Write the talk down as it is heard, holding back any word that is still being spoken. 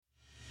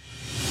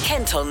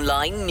Kent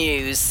Online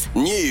News.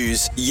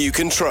 News you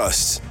can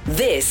trust.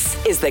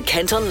 This is the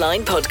Kent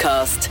Online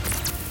Podcast.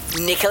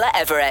 Nicola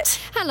Everett.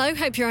 Hello,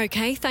 hope you're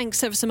okay.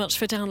 Thanks ever so much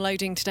for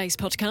downloading today's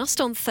podcast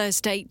on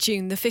Thursday,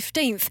 June the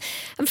 15th.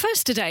 And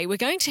first today, we're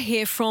going to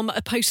hear from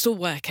a postal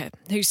worker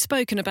who's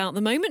spoken about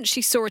the moment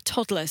she saw a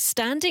toddler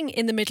standing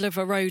in the middle of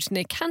a road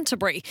near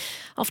Canterbury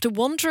after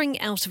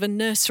wandering out of a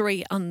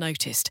nursery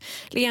unnoticed.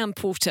 Leanne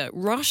Porter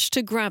rushed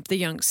to grab the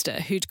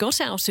youngster who'd got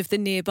out of the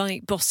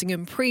nearby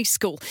Bossingham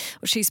preschool.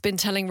 Well, she's been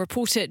telling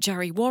reporter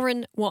Jerry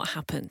Warren what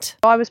happened.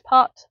 I was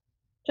parked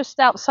just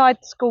outside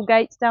the school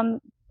gates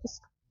down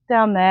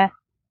there,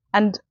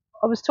 and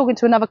I was talking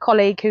to another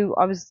colleague who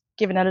I was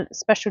giving a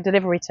special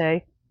delivery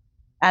to,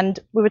 and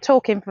we were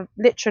talking for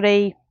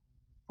literally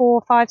 4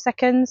 or 5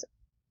 seconds,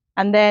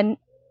 and then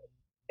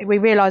we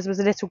realised there was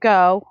a little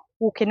girl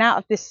walking out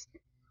of this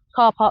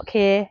car park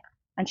here,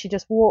 and she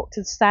just walked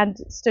and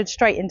stood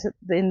straight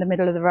in the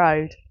middle of the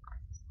road.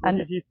 What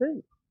did you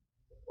think?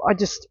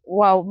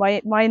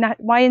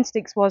 My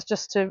instincts was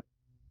just to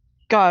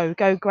go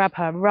grab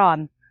her and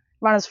run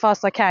as fast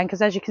as I can,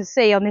 because as you can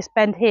see on this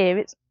bend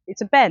here,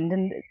 it's a bend,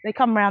 and they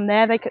come around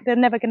there, they're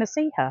never going to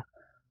see her.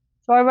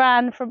 So I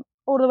ran from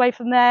all the way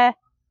from there,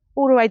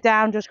 all the way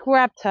down, just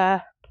grabbed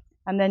her,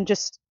 and then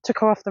just took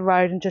her off the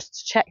road and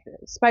just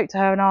spoke to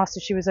her and asked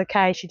if she was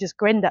okay. She just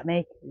grinned at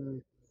me.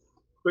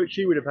 But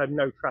she would have had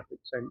no traffic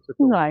sense at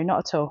all. No, not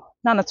at all.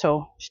 None at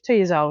all. She's 2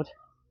 years old.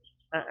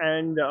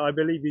 And I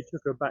believe you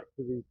took her back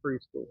to the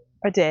preschool.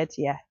 I did,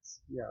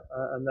 yes. Yeah,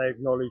 and they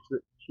acknowledged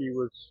that she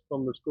was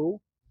from the school?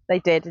 They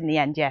did in the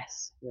end,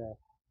 yes. Yeah.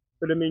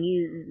 But I mean,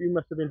 you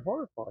must have been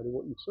horrified at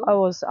what you saw.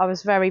 I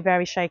was very,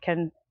 very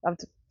shaken. I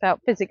felt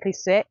physically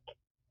sick,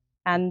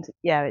 and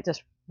yeah, it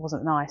just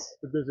wasn't nice.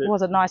 It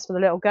wasn't nice for the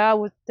little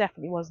girl. It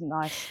definitely wasn't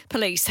nice.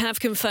 Police have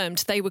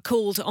confirmed they were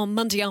called on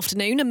Monday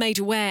afternoon and made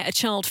aware a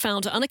child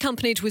found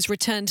unaccompanied was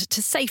returned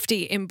to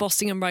safety in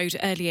Bossingham Road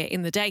earlier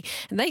in the day.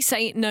 And they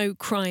say no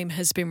crime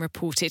has been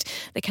reported.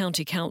 The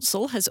County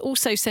Council has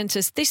also sent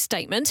us this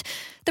statement.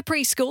 The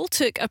preschool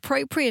took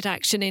appropriate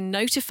action in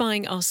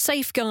notifying our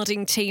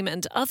safeguarding team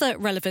and other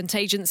relevant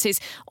agencies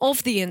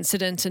of the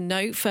incident, and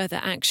no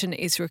further action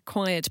is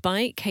required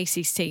by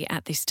KCC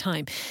at this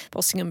time.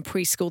 Bossingham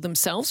Preschool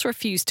themselves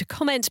refused to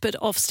comment, but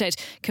Ofsted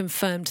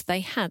confirmed they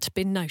had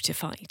been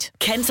notified.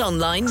 Kent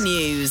Online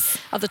News.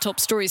 Other top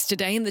stories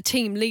today, and the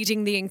team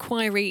leading the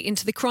inquiry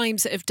into the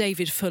crimes of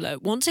David Fuller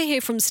want to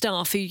hear from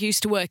staff who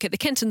used to work at the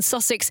Kent and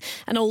Sussex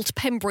and Old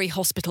Pembury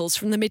hospitals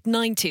from the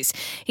mid-90s.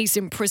 He's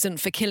in prison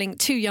for killing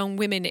 2 young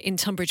women in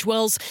Tunbridge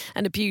Wells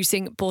and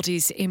abusing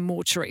bodies in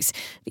mortuaries.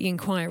 The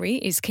inquiry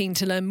is keen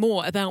to learn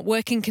more about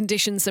working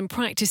conditions and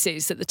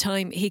practices at the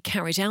time he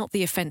carried out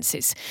the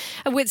offences.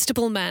 A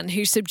Whitstable man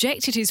who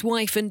subjected his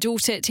wife and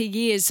daughter to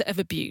years of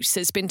abuse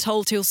has been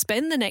told he'll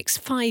spend the next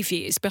 5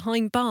 years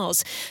behind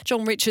bars.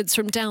 John Richards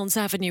from Downs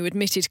Avenue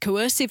admitted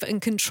coercive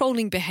and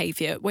controlling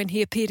behaviour when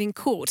he appeared in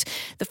court.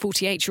 The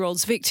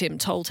 48-year-old's victim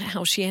told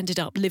how she ended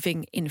up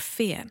living in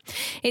fear.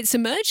 It's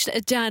emerged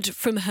a dad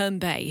from Herne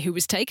Bay who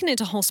was taken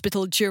into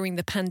hospital during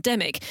the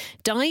pandemic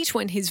died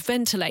when his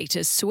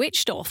ventilator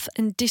switched off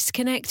and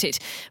disconnected.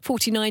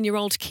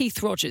 49-year-old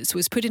Keith Rogers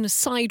was put in a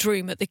side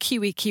room at the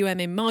QEQM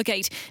in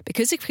Margate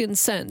because of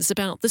concerns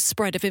about the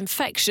spread of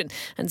infection,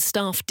 and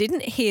staff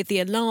didn't hear the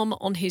alarm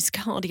on his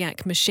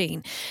cardiac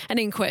machine. An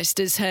inquest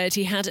has heard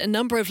he had a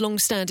number of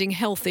long-standing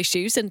health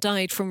issues and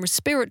died from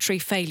respiratory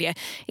failure.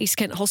 East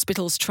Kent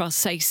Hospitals Trust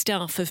say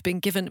staff have been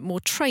given more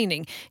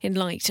training in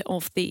light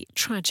of the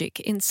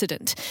tragic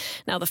incident.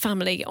 Now, the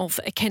family of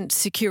a Kent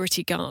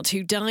security guard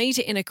who died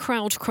in a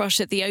crowd crush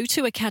at the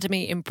O2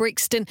 Academy in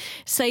Brixton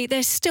say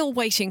they're still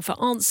waiting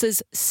for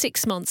answers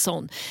 6 months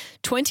on.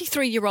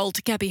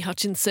 23-year-old Gabby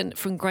Hutchinson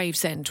from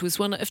Gravesend was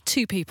one of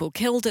 2 people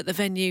killed at the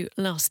venue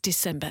last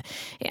December.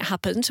 It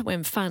happened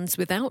when fans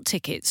without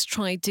tickets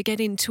tried to get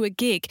into a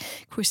gig.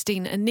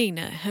 Christine and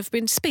Nina have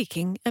been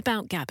speaking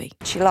about Gabby.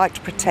 She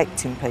liked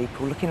protecting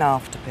people, looking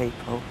after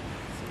people.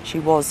 She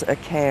was a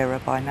carer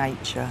by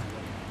nature.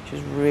 She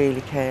was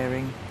really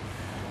caring.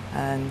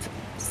 And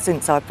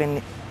since I've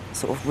been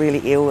sort of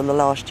really ill in the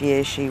last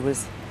year, she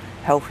was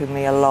helping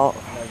me a lot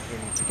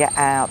to get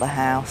out of the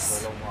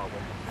house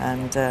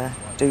and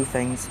do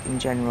things in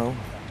general.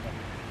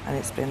 And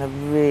it's been a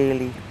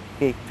really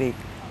big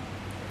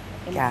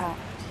gap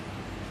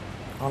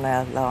on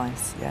our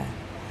lives, yeah.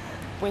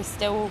 We're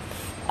still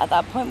at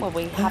that point where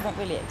we haven't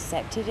really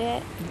accepted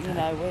it. Okay. You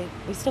know,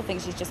 we still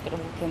think she's just going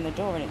to walk in the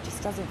door, and it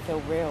just doesn't feel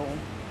real.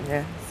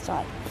 Yeah. It's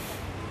like...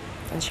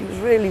 And she was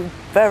really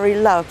very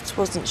loved,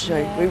 wasn't she?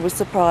 Yeah. We were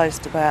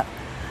surprised about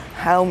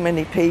how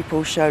many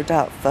people showed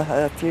up for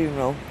her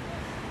funeral.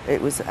 It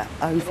was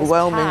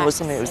overwhelming,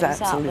 wasn't it? It was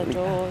absolutely out the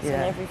doors yeah.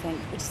 and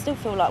everything. We still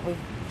feel like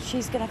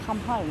she's going to come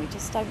home. We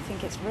just don't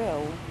think it's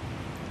real.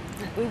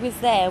 We was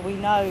there. We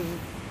know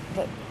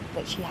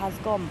that she has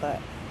gone, but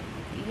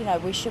you know,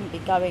 we shouldn't be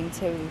going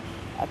to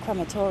a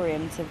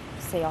crematorium to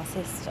see our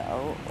sister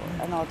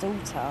and our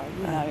daughter.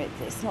 You know,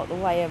 it's not the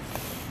way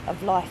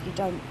of life. You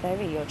don't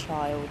bury your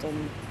child,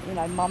 and you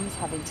know, mum's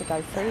having to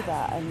go through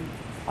that, and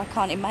I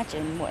can't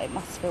imagine what it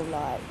must feel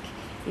like.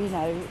 You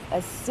know,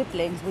 as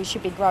siblings, we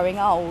should be growing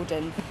old,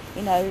 and,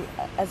 you know,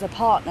 as a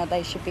partner,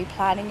 they should be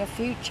planning a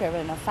future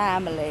and a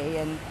family,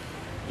 and,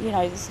 you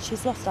know,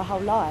 she's lost her whole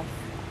life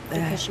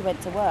because she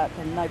went to work,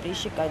 and nobody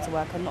should go to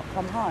work and not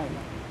come home.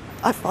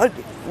 I find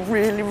it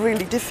really,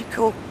 really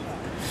difficult.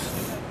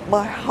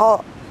 My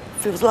heart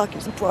feels like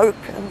it's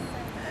broken.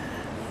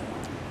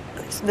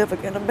 It's never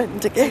going to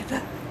mend again.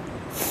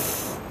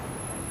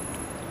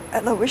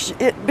 And I wish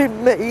it had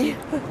been me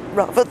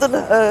rather than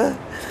her,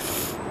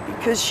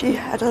 because she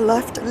had her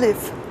life to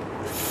live.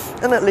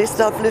 And at least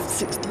I've lived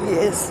 60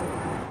 years.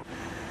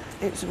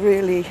 It's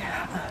really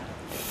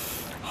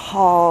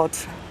hard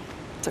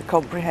to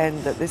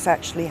comprehend that this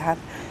actually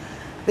happened.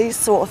 These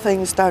sort of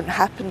things don't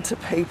happen to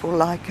people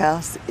like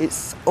us.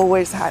 It's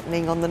always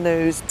happening on the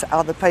news to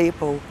other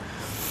people,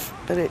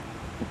 but it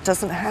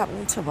doesn't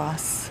happen to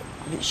us.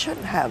 It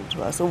shouldn't happen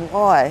to us, and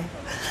why?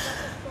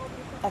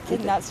 I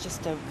think that's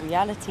just a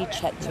reality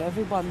check to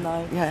everyone,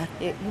 though. Yeah.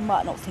 You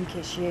might not think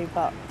it's you,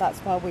 but that's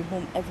why we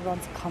want everyone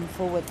to come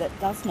forward that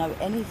does know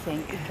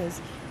anything,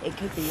 because it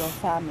could be your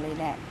family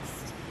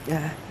next.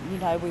 Yeah. You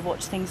know, we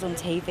watch things on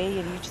TV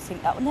and you just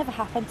think that will never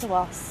happen to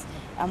us,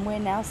 and we're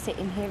now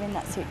sitting here in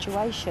that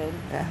situation.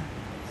 Yeah.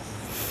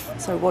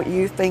 So what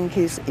you think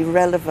is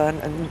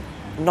irrelevant and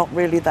not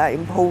really that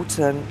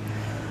important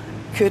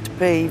could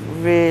be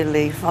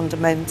really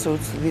fundamental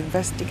to the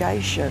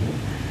investigation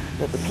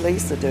that the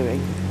police are doing,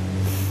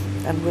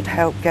 and would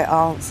help get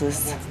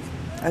answers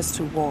as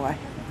to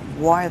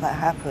why that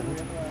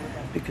happened,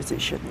 because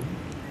it shouldn't.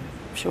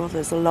 I'm sure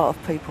there's a lot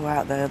of people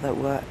out there that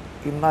were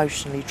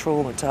emotionally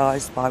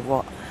traumatised by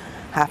what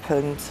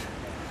happened,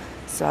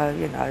 so,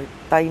 you know,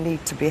 they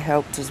need to be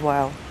helped as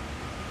well.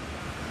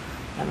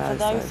 And for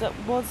those that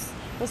was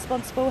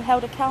responsible,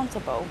 held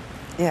accountable.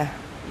 Yeah.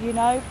 You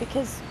know,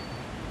 because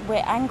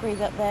we're angry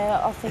that there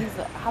are things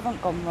that haven't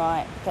gone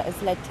right, that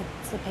has led to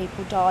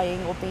people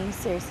dying or being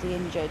seriously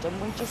injured,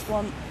 and we just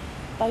want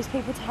those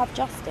people to have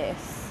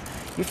justice.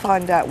 You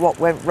find out what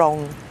went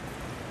wrong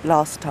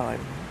last time.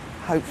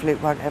 Hopefully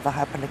it won't ever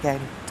happen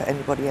again to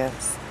anybody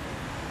else.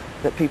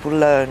 That people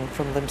learn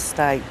from the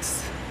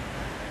mistakes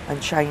and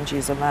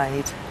changes are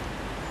made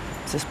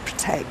to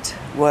protect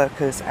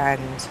workers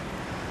and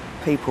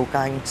people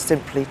going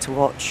simply to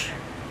watch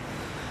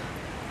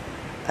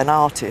an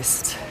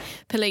artist.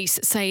 Police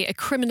say a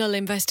criminal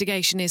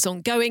investigation is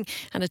ongoing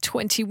and a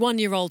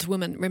 21-year-old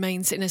woman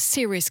remains in a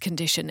serious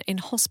condition in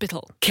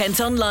hospital. Kent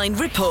Online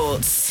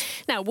reports.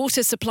 Now,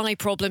 water supply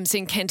problems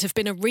in Kent have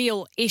been a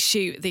real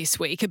issue this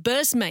week. A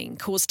burst main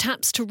caused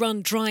taps to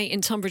run dry in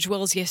Tunbridge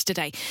Wells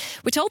yesterday.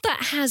 We're told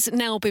that has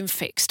now been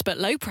fixed, but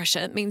low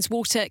pressure means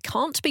water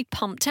can't be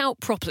pumped out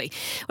properly.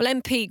 Well,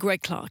 MP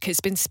Greg Clark has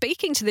been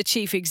speaking to the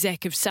chief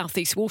exec of South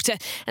East Water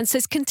and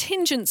says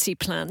contingency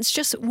plans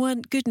just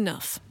weren't good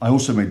enough. I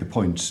also made the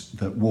point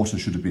that water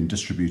should have been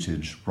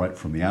distributed right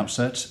from the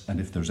outset, and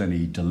if there's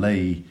any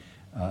delay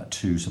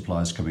to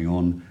supplies coming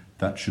on,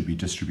 that should be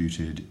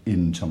distributed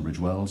in Tunbridge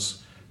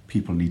Wells.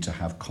 People need to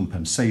have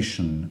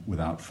compensation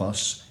without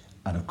fuss,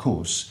 and of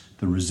course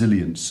the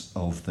resilience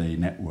of the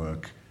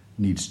network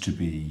needs to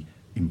be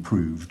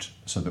improved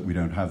so that we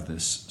don't have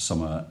this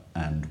summer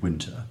and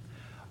winter.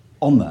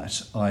 On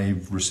that,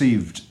 I've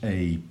received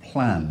a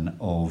plan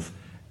of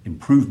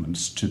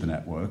improvements to the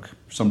network,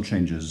 some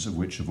changes of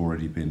which have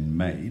already been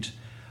made.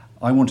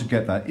 I want to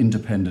get that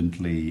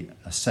independently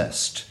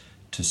assessed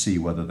to see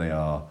whether they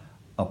are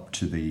up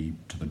to the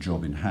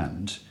job in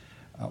hand.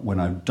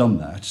 When I've done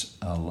that,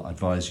 I'll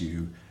advise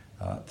you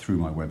through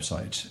my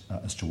website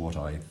as to what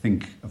I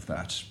think of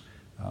that,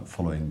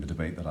 following the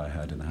debate that I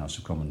had in the House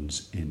of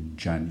Commons in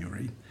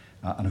January.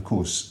 And of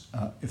course,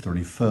 if there are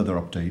any further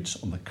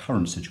updates on the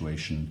current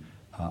situation,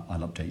 I'll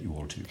update you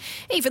all too.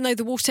 Even though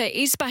the water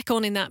is back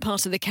on in that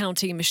part of the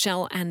county,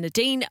 Michelle and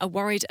Nadine are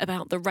worried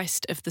about the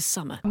rest of the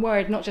summer. I'm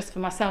worried not just for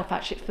myself,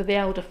 actually, for the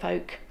elder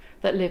folk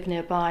that live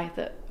nearby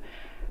that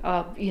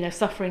are,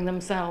 suffering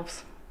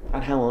themselves.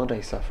 And how are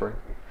they suffering?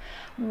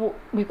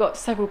 We've got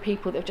several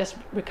people that are just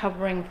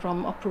recovering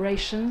from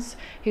operations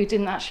who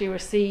didn't actually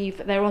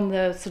receive, they're on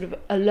the sort of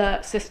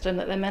alert system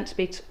that they're meant to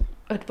be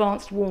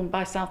advanced warned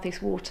by South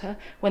East Water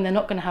when they're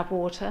not going to have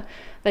water.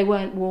 They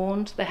weren't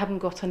warned, they haven't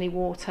got any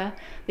water.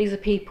 These are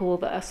people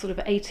that are sort of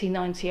 80,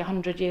 90,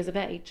 100 years of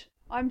age.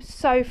 I'm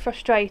so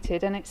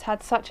frustrated, and it's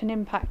had such an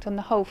impact on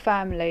the whole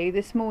family.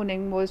 This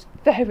morning was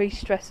very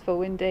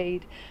stressful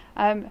indeed.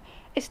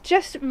 It's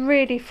just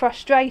really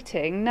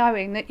frustrating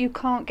knowing that you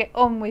can't get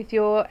on with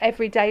your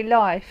everyday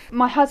life.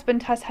 My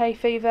husband has hay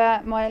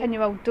fever. My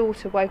 10-year-old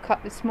daughter woke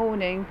up this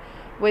morning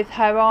with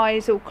her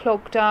eyes all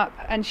clogged up,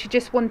 and she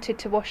just wanted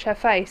to wash her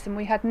face, and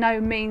we had no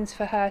means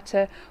for her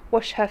to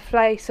wash her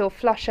face or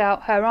flush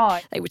out her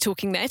eye. They were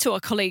talking there to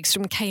our colleagues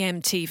from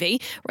KMTV.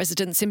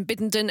 Residents in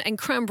Biddenden and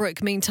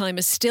Cranbrook, meantime,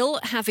 are still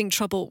having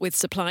trouble with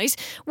supplies.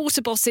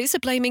 Water bosses are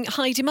blaming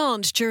high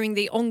demand during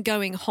the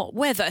ongoing hot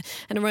weather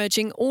and are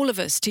urging all of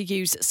us to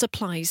use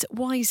supplies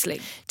wisely.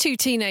 2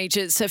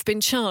 teenagers have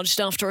been charged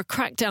after a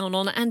crackdown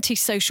on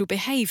antisocial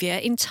behaviour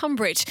in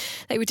Tunbridge.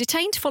 They were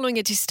detained following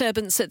a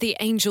disturbance at the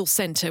Angel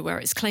Centre, where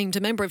it's claimed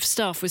a member of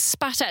staff was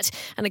spat at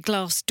and a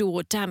glass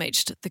door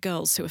damaged. The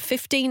girls, who are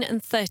 15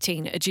 and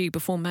 13, are due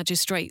before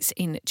magistrates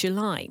in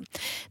July.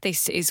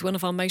 This is one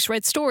of our most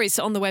read stories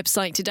on the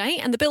website today,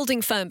 and the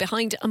building firm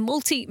behind a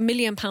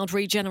multi-million-pound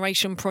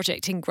regeneration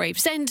project in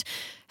Gravesend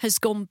has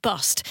gone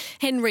bust.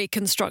 Henry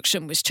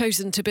Construction was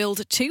chosen to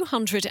build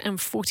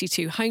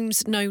 242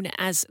 homes known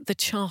as the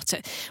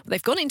Charter.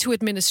 They've gone into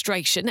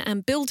administration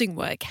and building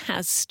work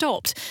has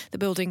stopped. The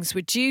buildings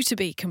were due to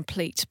be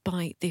complete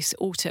by this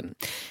autumn.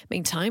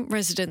 Meantime,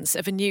 residents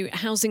of a new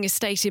housing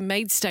estate in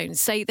Maidstone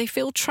say they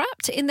feel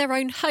trapped in their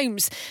own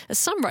homes as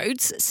some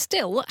roads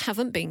still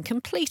haven't been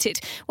completed.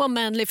 One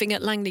man living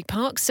at Langley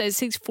Park says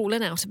he's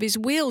fallen out of his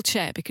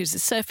wheelchair because the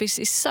surface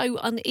is so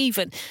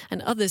uneven,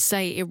 and others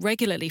say it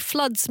regularly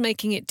floods,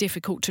 making it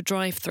difficult to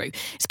drive through.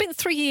 It's been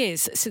 3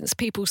 years since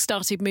people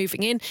started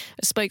moving in.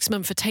 A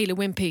spokesman for Taylor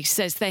Wimpey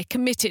says they're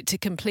committed to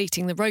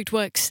completing the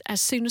roadworks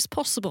as soon as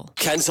possible.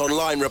 Kent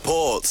Online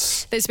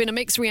reports. There's been a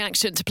mixed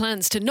reaction to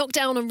plans to knock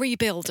down and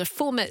rebuild a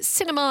former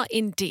cinema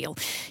in Deal.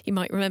 You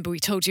might remember we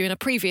told you in a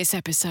previous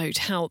episode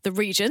how the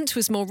Regent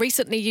was more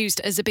recently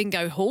used as a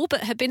bingo hall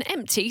but had been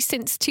empty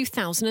since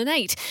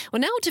 2008.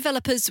 Well, now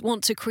developers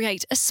want to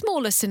create a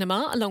smaller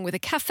cinema along with a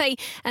cafe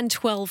and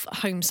 12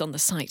 homes on the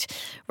site.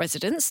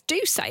 Residents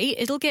do say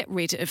it'll get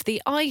rid of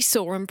the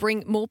eyesore and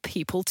bring more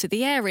people to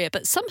the area,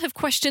 but some have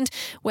questioned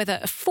whether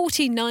a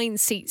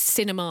 49-seat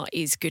cinema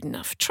is good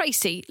enough.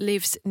 Tracy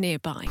lives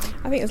nearby.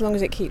 I think as long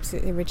as it keeps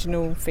the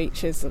original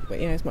features,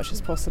 as much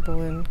as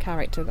possible, and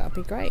character, that'd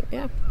be great.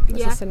 Yeah,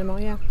 as a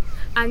cinema, yeah.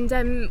 And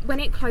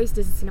when it closed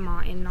as a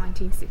cinema in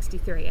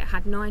 1963, it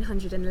had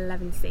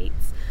 911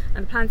 seats,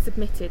 and the plans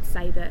submitted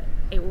say that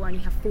it will only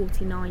have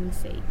 49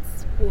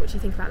 seats. What do you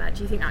think about that?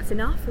 Do you think that's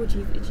enough, or do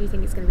you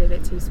think it's going to be a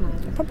bit too small?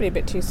 Probably a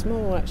bit too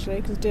small,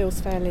 actually, because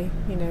Deal's fairly,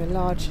 a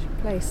large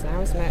place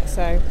now, isn't it?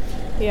 So,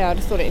 yeah, I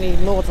just thought it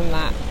needed more than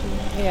that.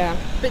 Yeah.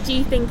 But do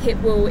you think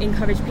it will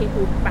encourage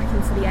people back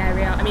into the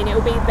area? I mean, it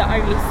will be the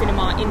only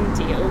cinema in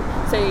Deal,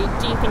 so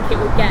do you think it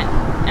will get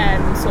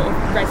sort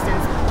of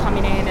residents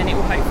coming in and it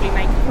will hopefully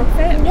make a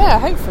profit? Yeah,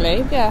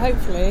 hopefully.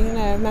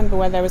 I remember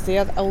where there was the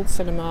other old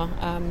cinema,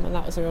 and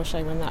that was a real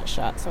shame when that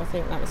shut, so I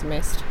think that was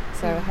missed.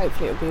 So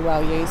hopefully it will be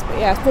well used. But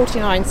yeah,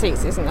 49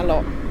 seats isn't a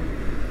lot.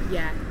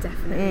 Yeah,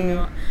 definitely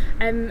not.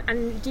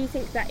 And do you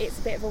think that it's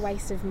a bit of a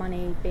waste of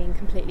money being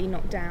completely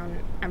knocked down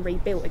and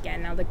rebuilt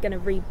again? Now they're going to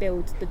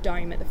rebuild the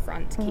dome at the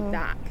front to keep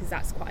that, because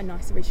that's quite a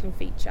nice original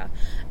feature.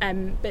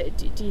 But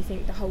do you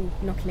think the whole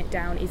knocking it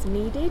down is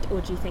needed, or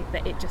do you think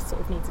that it just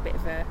sort of needs a bit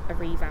of a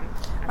revamp?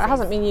 It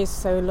hasn't been used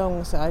so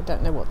long, so I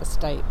don't know what the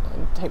state.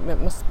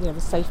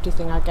 The safety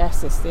thing, I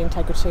guess, is the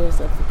integrity of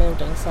the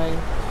building. So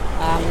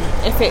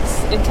if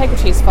its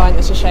integrity is fine,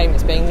 it's a shame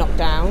it's being knocked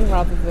down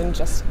rather than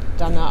just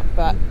done up.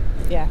 But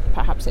yeah,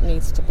 perhaps it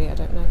needs to be, I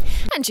don't know.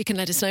 And you can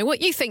let us know what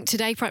you think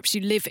today. Perhaps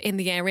you live in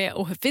the area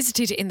or have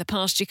visited in the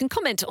past. You can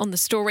comment on the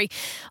story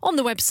on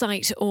the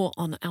website or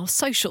on our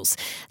socials.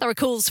 There are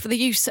calls for the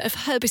use of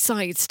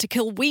herbicides to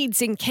kill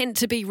weeds in Kent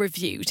to be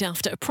reviewed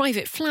after a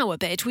private flower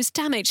bed was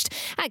damaged.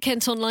 At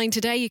Kent Online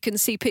today, you can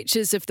see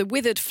pictures of the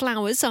withered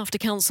flowers after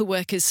council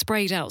workers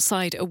sprayed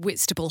outside a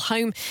Whitstable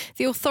home.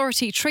 The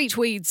authority treat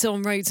weeds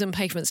on roads and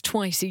pavements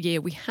twice a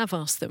year. We have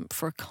asked them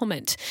for a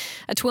comment.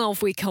 A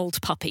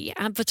 12-week-old puppy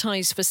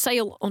advertised for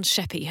sale on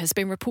Sheppey has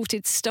been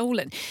reported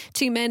stolen.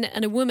 2 men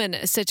and a woman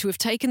are said to have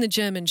taken the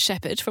German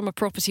Shepherd from a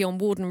property on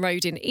Warden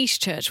Road in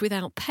Eastchurch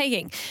without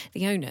paying.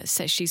 The owner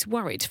says she's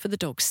worried for the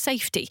dog's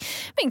safety.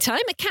 Meantime,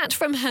 a cat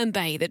from Herne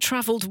Bay that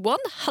travelled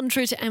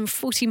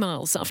 140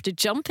 miles after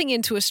jumping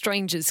into a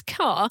stranger's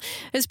car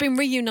has been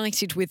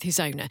reunited with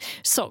his owner.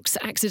 Socks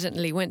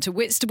accidentally went to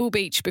Whitstable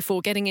Beach before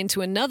getting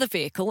into another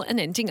vehicle and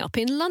ending up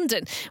in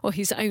London. Well,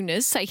 his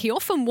owners say he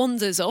often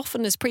wanders off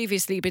and has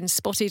previously been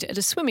spotted at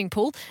a swimming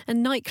pool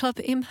and nightclub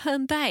in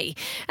Herne Bay.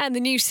 And the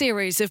new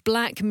series of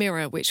Black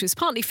Mirror, which was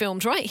partly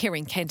filmed right here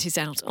in Kent, is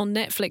out on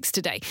Netflix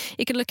today.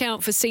 You can look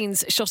out for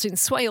scenes shot in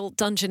Swale,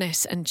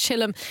 Dungeness and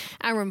Chilham.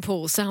 Aaron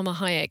Paul, Salma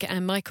Hayek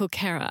and Michael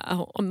Kerr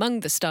are among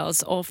the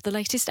stars of the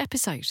latest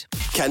episode.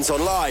 Kent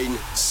Online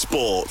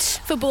Sport.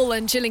 Football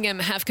and Gillingham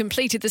have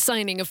completed the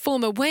signing of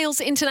former Wales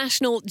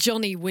international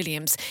Johnny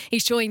Williams.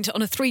 He's joined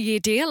on a 3-year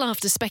deal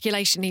after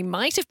speculation he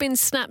might have been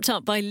snapped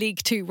up by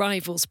League Two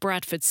rivals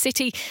Bradford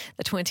City.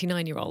 The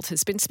 29-year-old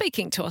has been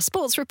speaking to our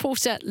sports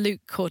reporter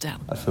Luke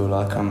Cordell. I feel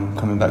like I'm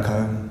coming back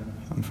home.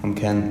 I'm from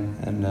Kent,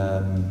 and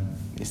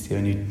it's the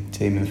only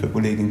team in the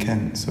Football League in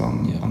Kent, so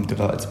I'm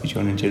delighted to be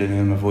joining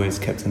Gillingham. I've always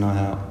kept an eye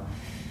out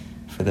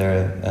for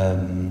their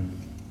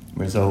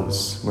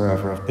results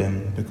wherever I've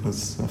been,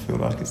 because I feel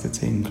like it's the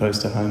team close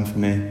to home for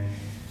me.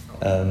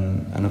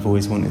 And I've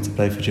always wanted to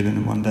play for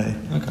Gillingham one day.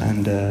 Okay.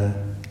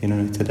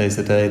 And today's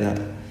the day that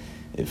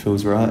it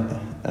feels right.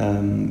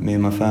 Me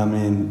and my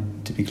family,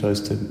 and to be close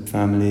to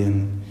family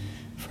and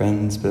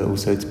friends, but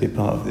also to be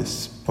part of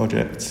this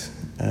project.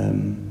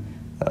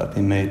 That I've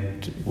been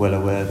made well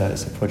aware that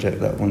it's a project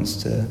that wants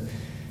to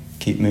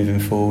keep moving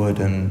forward,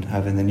 and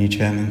having the new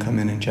chairman come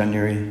in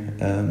January.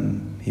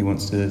 He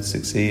wants to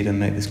succeed and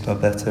make this club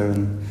better,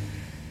 and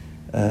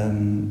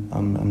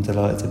I'm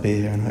delighted to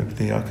be here, and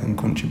hopefully I can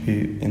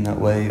contribute in that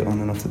way on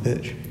and off the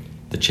pitch.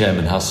 The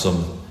chairman has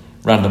some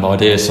random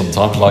ideas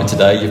sometimes, like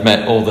today. You've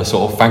met all the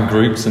sort of fan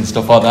groups and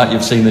stuff like that.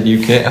 You've seen the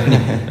new kit, haven't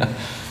you?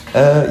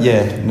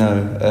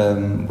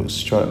 What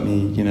struck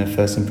me,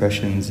 first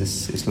impressions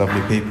is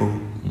lovely people.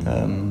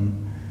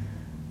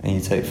 And you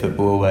take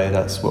football away,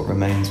 that's what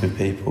remains with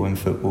people in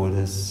football.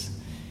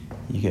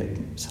 You get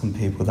some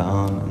people that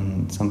aren't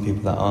and some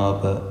people that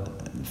are, but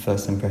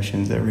first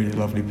impressions, they're really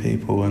lovely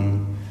people,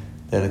 and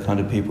they're the kind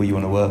of people you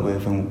want to work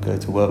with and go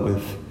to work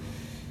with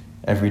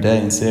every day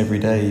and see every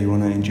day. You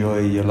want to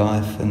enjoy your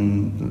life,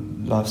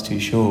 and life's too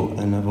short,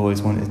 and I've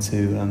always wanted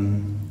to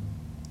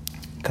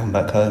come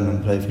back home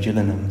and play for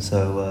Gillingham.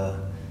 So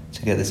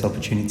to get this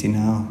opportunity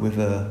now with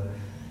a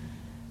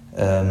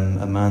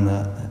man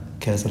that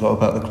cares a lot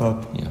about the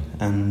club,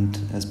 and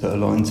has put a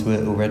lot into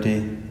it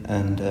already,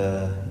 and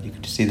you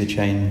could see the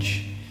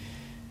change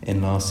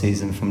in last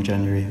season. From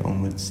January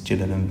onwards,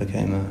 Gillingham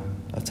became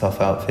a tough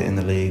outfit in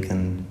the league,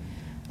 and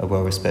a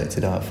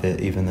well-respected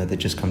outfit, even though they'd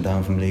just come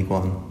down from League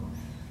One.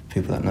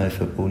 People that know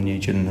football knew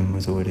Gillingham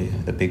was already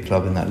a big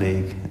club in that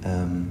league,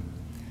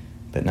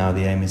 but now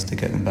the aim is to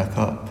get them back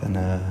up, and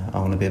I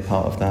want to be a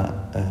part of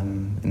that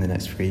in the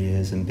next 3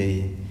 years, and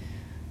be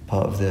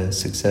part of the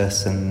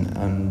success,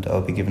 and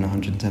I'll be given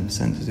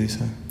 110% to do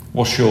so.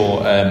 What's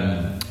your,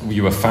 were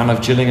you a fan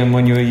of Gillingham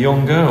when you were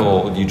younger,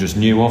 or you just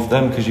knew of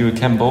them because you were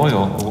Ken Boy,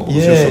 or what was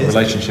your sort of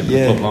relationship with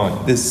the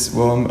club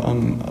like?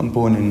 I'm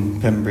born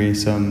in Canterbury,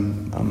 so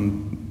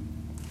I'm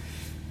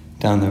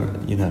down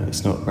the,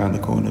 it's not round the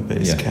corner, but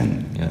it's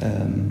Kent,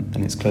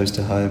 and it's close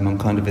to home. I'm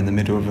kind of in the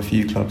middle of a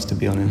few clubs, to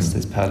be honest.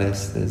 There's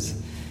Palace,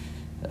 there's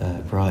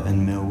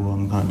Brighton, Millwall.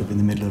 I'm kind of in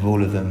the middle of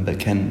all of them, but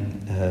Kent,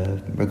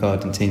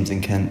 regarding teams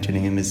in Kent,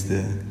 Gillingham is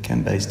the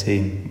Kent-based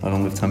team,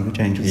 along with Tunbridge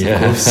Angels, of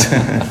course.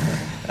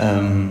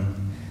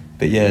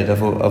 But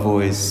I've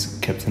always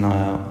kept an eye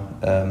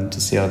out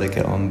to see how they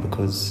get on,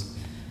 because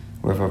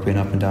wherever I've been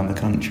up and down the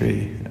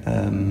country,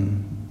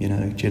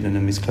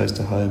 Gillingham is close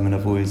to home, and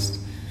I've always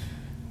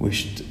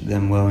wished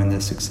them well in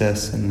their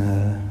success, and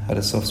had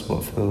a soft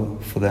spot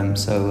for them.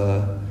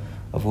 So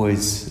I've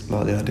always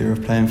liked the idea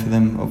of playing for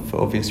them,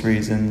 for obvious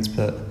reasons,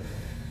 but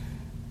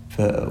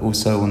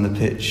also on the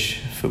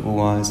pitch,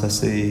 football-wise, I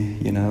see,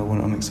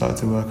 I'm excited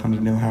to work under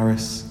Neil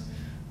Harris.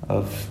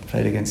 I've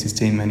played against his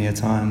team many a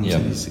time.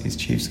 Yep. He's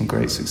achieved some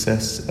great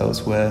success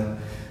elsewhere,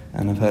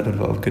 and I've heard a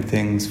lot of good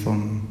things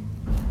from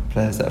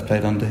players that have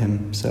played under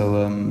him. So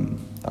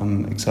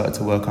I'm excited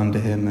to work under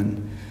him,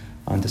 and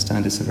I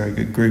understand it's a very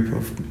good group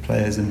of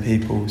players and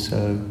people,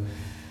 so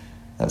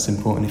that's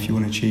important. If you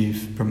want to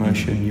achieve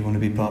promotion, you want to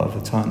be part of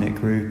a tight-knit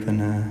group, and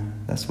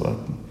that's what,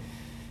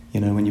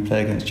 when you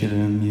play against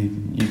Gillingham,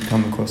 you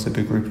come across a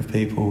good group of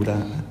people,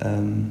 that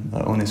an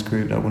honest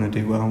group that want to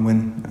do well and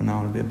win, and I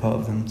want to be a part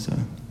of them. So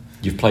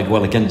you've played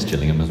well against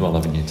Gillingham as well,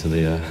 haven't you, to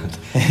the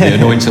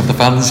annoyance of the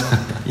fans?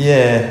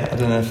 Yeah, I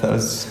don't know if that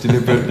was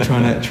deliberate,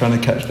 trying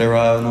to catch their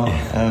eye or not,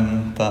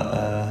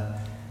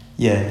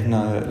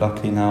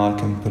 luckily now I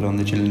can put on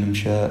the Gillingham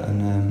shirt,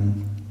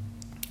 and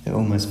it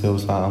almost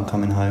feels like I'm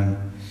coming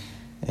home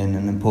in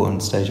an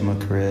important stage of my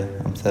career.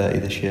 I'm 30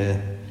 this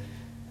year,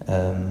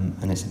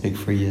 and it's a big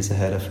 3 years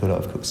ahead. I feel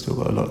like I've still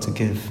got a lot to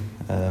give.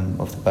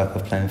 Off the back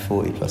of playing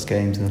 40 plus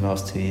games in the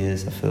last 2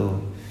 years, I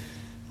feel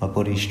my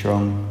body's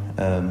strong.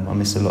 I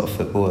missed a lot of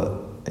football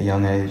at a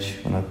young age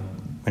when I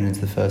went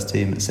into the first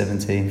team at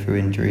 17 through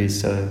injuries,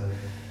 so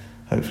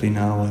hopefully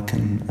now I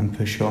can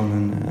push on,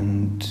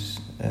 and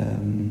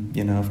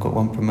I've got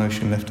one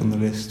promotion left on the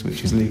list,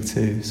 which is League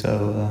Two,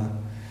 so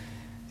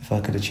if I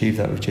could achieve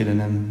that with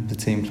Gillingham, the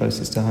team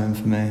closest to home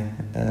for me,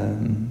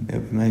 it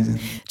would be amazing.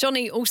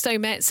 Johnny also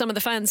met some of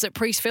the fans at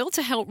Priestfield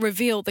to help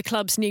reveal the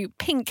club's new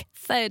pink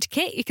third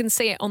kit. You can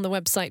see it on the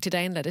website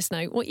today, and let us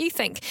know what you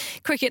think.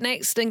 Cricket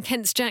next, and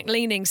Kent's Jack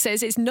Leaning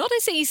says it's not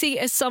as easy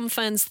as some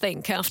fans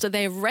think after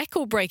their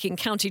record-breaking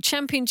county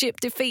championship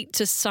defeat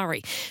to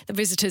Surrey. The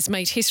visitors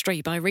made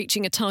history by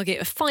reaching a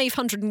target of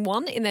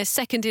 501 in their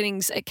second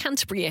innings at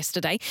Canterbury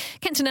yesterday.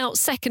 Kent are now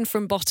second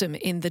from bottom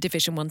in the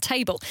Division 1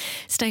 table.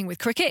 Staying with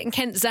cricket, In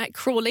Kent, Zach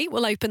Crawley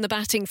will open the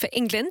batting for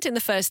England in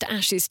the first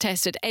Ashes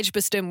test at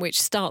Edgbaston,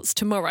 which starts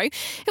tomorrow.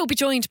 He'll be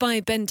joined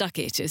by Ben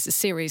Duckett as the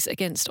series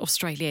against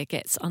Australia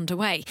gets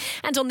underway.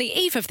 And on the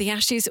eve of the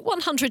Ashes,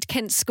 100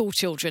 Kent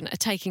schoolchildren are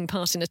taking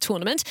part in a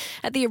tournament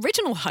at the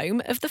original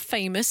home of the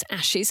famous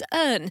Ashes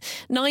urn.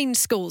 9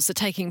 schools are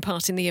taking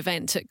part in the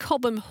event at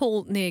Cobham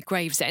Hall near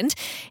Gravesend.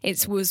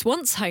 It was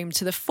once home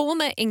to the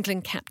former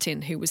England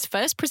captain who was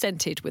first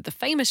presented with the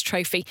famous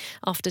trophy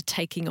after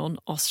taking on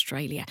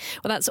Australia.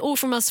 Well, that's all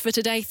from us for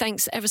today.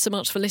 Thanks ever so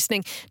much for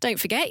listening. Don't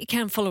forget, you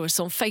can follow us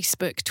on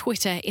Facebook,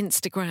 Twitter,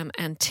 Instagram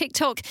and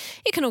TikTok.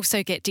 You can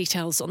also get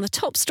details on the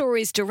top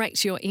stories direct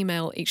to your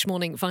email each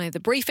morning via the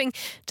briefing.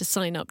 To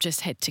sign up,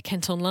 just head to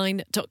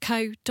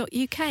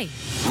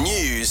kentonline.co.uk.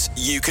 News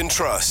you can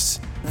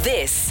trust.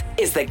 This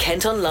is the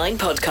Kent Online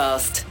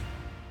Podcast.